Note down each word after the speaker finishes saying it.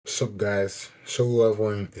What's up, guys? Solo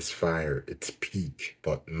Leveling is fire. It's peak,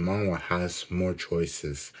 but Manhwa has more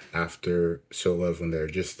choices. After Solo Leveling, they're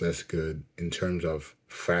just as good in terms of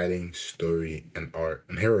fighting, story, and art.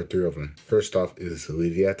 And here are three of them. First off is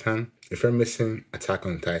Leviathan. If you're missing Attack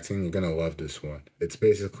on Titan, you're gonna love this one. It's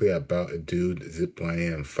basically about a dude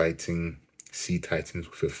ziplining and fighting sea titans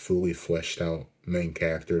with a fully fleshed out main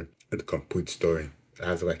character with a complete story. It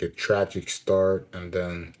has like a tragic start, and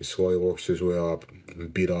then he slowly works his way up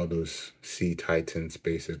and beat all those sea titans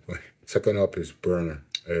basically. Second up is Burner,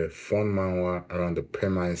 a fun manhwa around the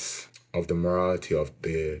premise of the morality of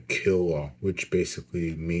the kill law, which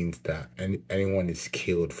basically means that anyone is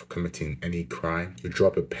killed for committing any crime. You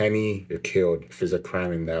drop a penny, you're killed. If there's a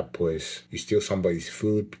crime in that place, you steal somebody's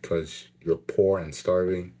food because you're poor and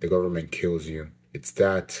starving, the government kills you. It's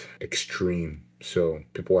that extreme. So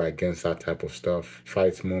people are against that type of stuff.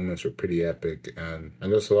 Fight moments were pretty epic, and I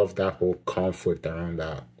just love that whole conflict around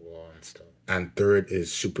that law and stuff. And third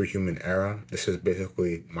is Superhuman Era. This is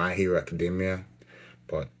basically My Hero Academia,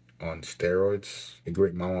 but on steroids. A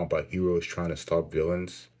great manhwa about heroes trying to stop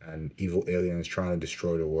villains and evil aliens trying to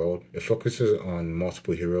destroy the world. It focuses on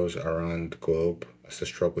multiple heroes around the globe as they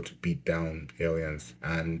struggle to beat down aliens.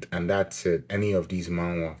 And that's it. Any of these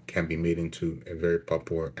manhwa can be made into a very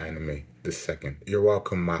popular anime this second. You're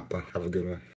welcome, Mappa. Have a good one.